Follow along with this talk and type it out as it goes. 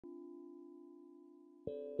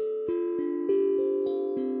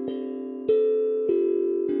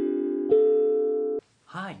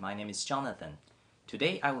my name is Jonathan.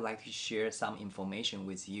 Today I would like to share some information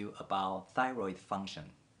with you about thyroid function.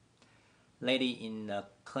 Lately in the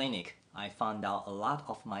clinic, I found out a lot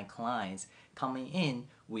of my clients coming in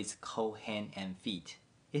with cold hands and feet.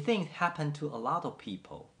 I think it happened to a lot of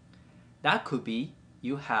people. That could be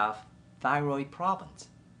you have thyroid problems.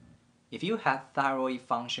 If you have thyroid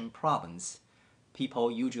function problems, people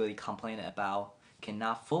usually complain about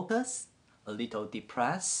cannot focus, a little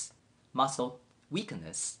depressed, muscle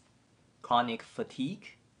weakness, chronic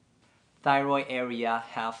fatigue, thyroid area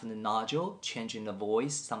have the nodule, changing the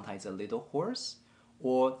voice, sometimes a little hoarse,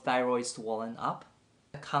 or thyroid swollen up,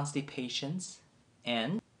 constipations,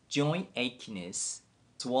 and joint achiness,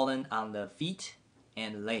 swollen on the feet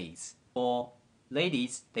and legs. For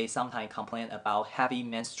ladies, they sometimes complain about heavy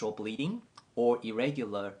menstrual bleeding or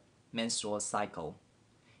irregular menstrual cycle.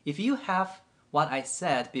 If you have what I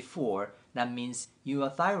said before, that means your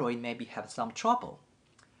thyroid maybe have some trouble.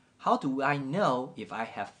 How do I know if I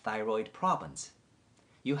have thyroid problems?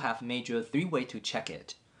 You have major 3 ways to check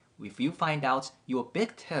it. If you find out your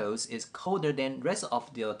big toes is colder than rest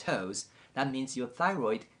of your toes, that means your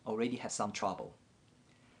thyroid already has some trouble.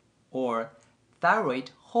 Or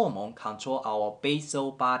thyroid hormone control our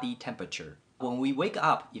basal body temperature. When we wake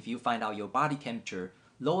up, if you find out your body temperature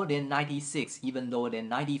lower than 96, even lower than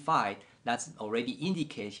 95, that's already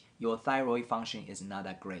indicates your thyroid function is not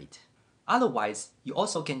that great. Otherwise, you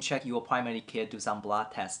also can check your primary care, do some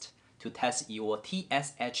blood test to test your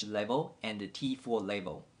TSH level and the T4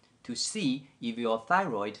 level to see if your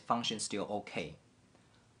thyroid function is still okay.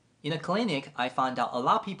 In the clinic, I found out a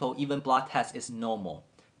lot of people even blood test is normal,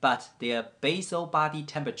 but their basal body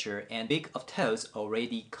temperature and big of toes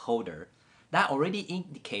already colder. That already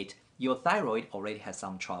indicate your thyroid already has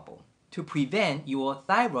some trouble. To prevent your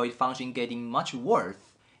thyroid function getting much worse,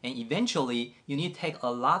 and eventually you need to take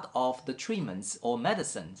a lot of the treatments or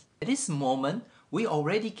medicines. At this moment, we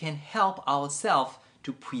already can help ourselves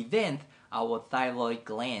to prevent our thyroid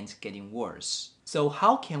gland getting worse. So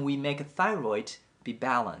how can we make thyroid be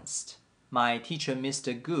balanced? My teacher,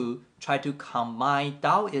 Mr. Gu, tried to combine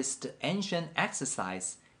Taoist ancient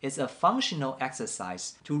exercise. It's a functional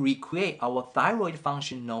exercise to recreate our thyroid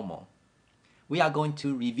function normal. We are going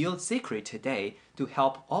to reveal secret today to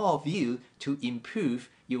help all of you to improve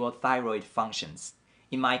your thyroid functions.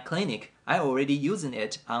 In my clinic, I already using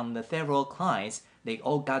it on the several clients. They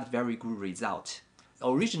all got very good result.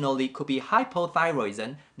 Originally could be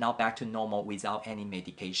hypothyroidism, now back to normal without any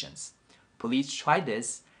medications. Please try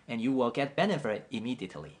this and you will get benefit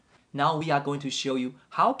immediately. Now we are going to show you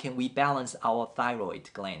how can we balance our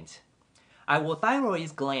thyroid gland. Our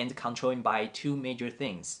thyroid gland controlled by 2 major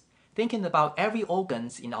things. Thinking about every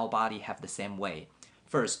organs in our body have the same way.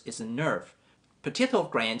 First is a nerve. Pituitary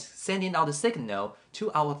gland sending out the signal to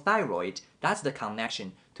our thyroid. That's the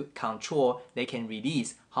connection to control. They can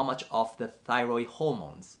release how much of the thyroid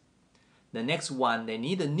hormones. The next one, they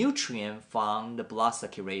need a nutrient from the blood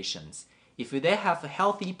circulations. If they have a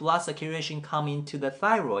healthy blood circulation coming to the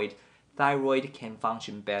thyroid can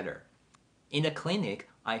function better. In the clinic,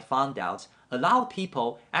 I found out a lot of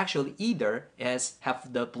people actually either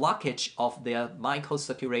have the blockage of their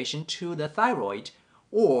microcirculation to the thyroid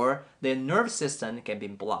or their nerve system can be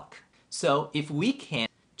blocked. So if we can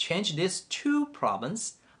change these 2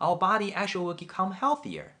 problems, our body actually will become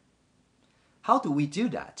healthier. How do we do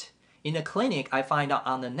that? In the clinic, I find out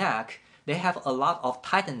on the neck, they have a lot of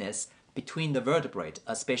tightness between the vertebrae,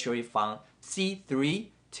 especially from C3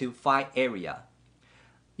 to 5 area.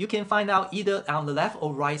 You can find out either on the left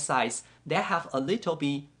or right sides, they have a little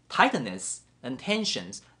bit tightness and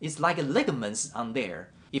tensions. It's like ligaments on there.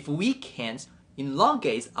 If we can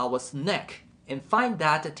elongate our neck and find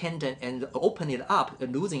that tendon and open it up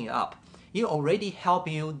and loosen it up, it already help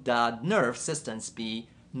you the nerve systems be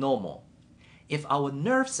normal. If our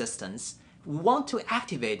nerve systems want to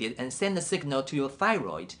activate it and send a signal to your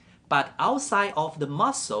thyroid, but outside of the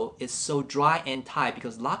muscle is so dry and tight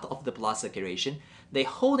because a lot of the blood circulation, they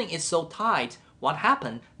holding it so tight, what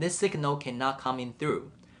happened? This signal cannot come in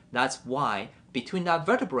through. That's why between that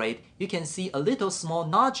vertebrae, you can see a little small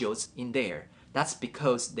nodules in there. That's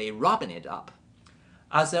because they rubbing it up.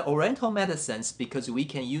 As an oriental medicines, because we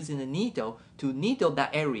can use a needle to needle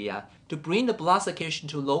that area to bring the blood circulation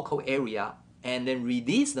to local area and then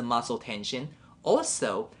release the muscle tension,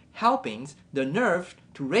 also helping the nerve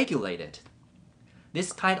to regulate it.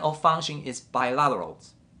 This kind of function is bilateral.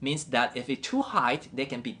 Means that if it's too high, they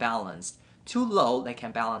can be balanced. Too low, they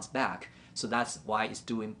can balance back. So that's why it's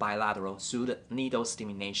doing bilateral through the needle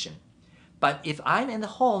stimulation. But if I'm in the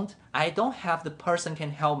home, I don't have the person can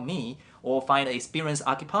help me or find an experienced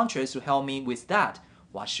acupuncturist to help me with that.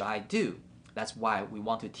 What should I do? That's why we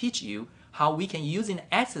want to teach you how we can use an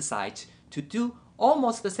exercise to do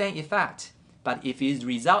almost the same effect. But if its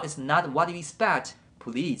result is not what you expect,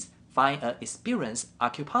 please find an experienced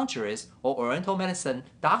acupuncturist or oriental medicine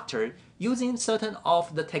doctor using certain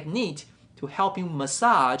of the technique to help you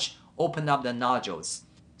massage, open up the nodules.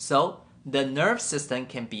 So the nerve system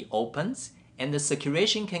can be opened and the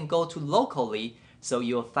circulation can go to locally, so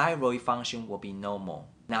your thyroid function will be normal.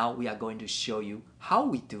 Now we are going to show you how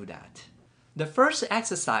we do that. The first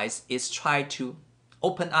exercise is try to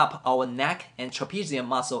open up our neck and trapezium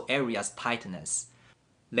muscle areas tightness.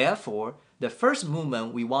 Therefore, the first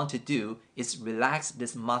movement we want to do is relax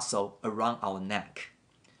this muscle around our neck.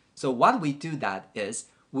 So what we do that is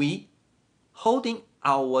we holding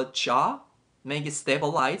our jaw, make it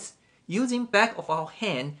stabilize, using back of our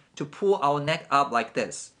hand to pull our neck up like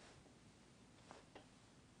this.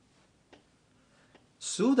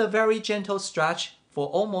 Through the very gentle stretch for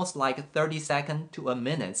almost like 30 seconds to a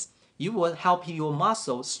minute, you will help your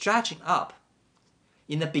muscle stretching up.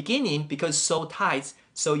 In the beginning, because it's so tight,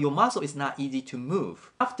 so your muscle is not easy to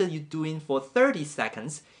move. After you doing for 30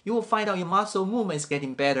 seconds, you will find out your muscle movement is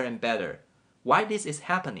getting better and better. Why this is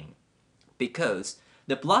happening? Because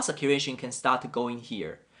the blood circulation can start going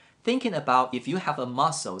here. Thinking about if you have a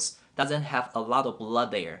muscles doesn't have a lot of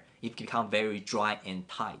blood there, it become very dry and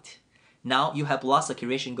tight. Now you have blood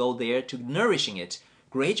circulation go there to nourishing it.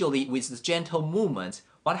 Gradually with the gentle movement,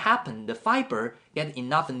 what happened? The fiber get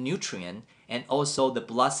enough nutrient and also the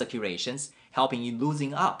blood circulations helping you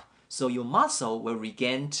losing up, so your muscle will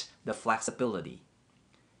regain the flexibility.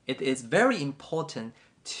 It is very important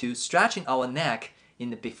to stretching our neck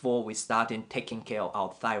before we start taking care of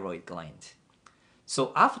our thyroid gland.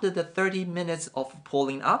 So after the 30 minutes of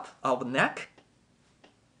pulling up our neck,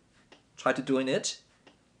 try to doing it.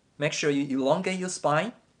 Make sure you elongate your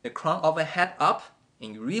spine, the crown of the head up,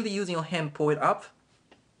 and really using your hand pull it up,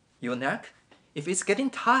 your neck. If it's getting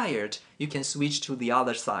tired, you can switch to the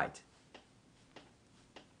other side.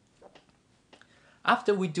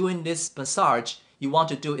 After we're doing this massage, you want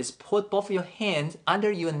to do is put both your hands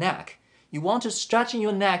under your neck. You want to stretch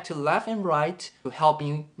your neck to left and right to help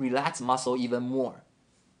you relax muscle even more.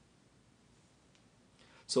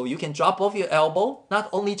 So you can drop off your elbow, not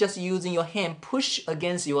only just using your hand push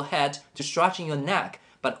against your head to stretch your neck,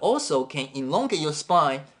 but also can elongate your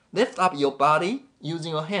spine, lift up your body,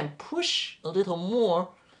 using your hand push a little more,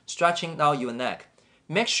 stretching out your neck.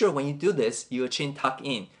 Make sure when you do this, your chin tuck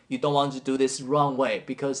in. You don't want to do this wrong way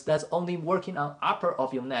because that's only working on upper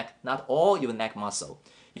of your neck, not all your neck muscle.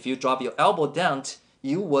 If you drop your elbow down,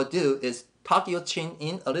 you will do is tuck your chin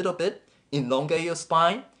in a little bit, elongate your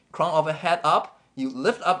spine, crown of the head up. You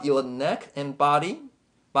lift up your neck and body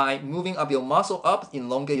by moving up your muscle up,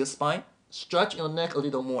 elongate your spine, stretch your neck a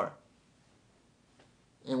little more.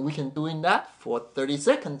 And we can doing that for 30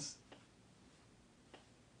 seconds.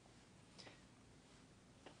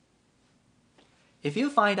 If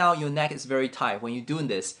you find out your neck is very tight when you're doing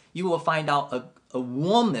this, you will find out a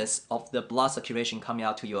warmness of the blood circulation coming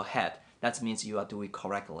out to your head. That means you are doing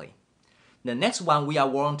correctly. The next one, we are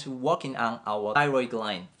working on our thyroid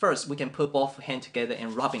gland. First, we can put both hands together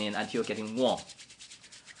and rubbing it until getting warm.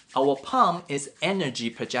 Our palm is energy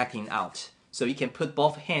projecting out. So you can put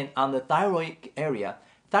both hands on the thyroid area.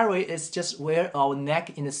 Thyroid is just where our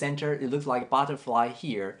neck in the center, it looks like a butterfly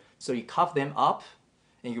here. So you cuff them up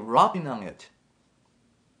and you're rubbing on it.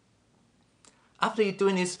 After you're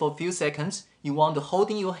doing this for a few seconds, you want to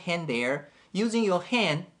holding your hand there, using your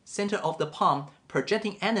hand, center of the palm,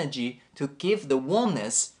 projecting energy to give the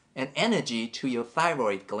warmness and energy to your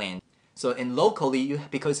thyroid gland. So and locally,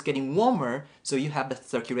 because it's getting warmer, so you have the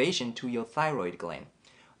circulation to your thyroid gland.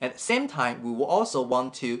 At the same time, we will also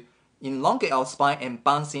want to elongate our spine and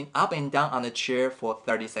bouncing up and down on the chair for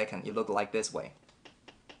 30 seconds. It looks like this way.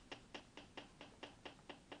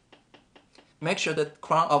 Make sure the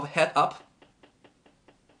crown of head up.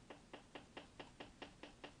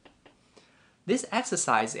 This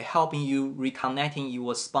exercise is helping you reconnecting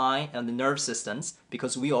your spine and the nerve systems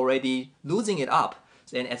because we already losing it up.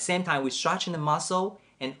 And at the same time, we're stretching the muscle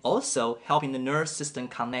and also helping the nerve system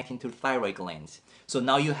connecting to the thyroid gland. So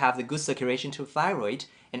now you have the good circulation to thyroid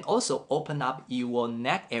and also open up your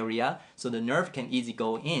neck area so the nerve can easily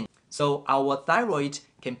go in. So our thyroid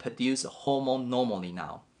can produce hormone normally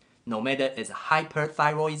now. No matter it's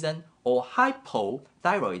hyperthyroidism or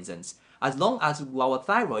hypothyroidism. As long as our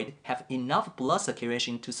thyroid have enough blood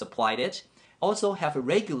circulation to supply it, also have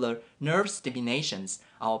regular nerve stimulations,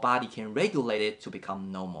 our body can regulate it to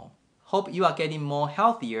become normal. Hope you are getting more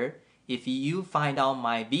healthier. If you find out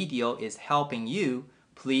my video is helping you,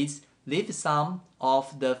 please leave some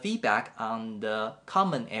of the feedback on the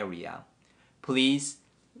comment area. Please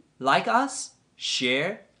like us,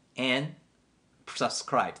 share, and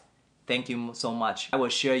subscribe. Thank you so much. I will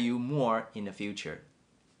share you more in the future.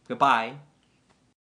 Goodbye.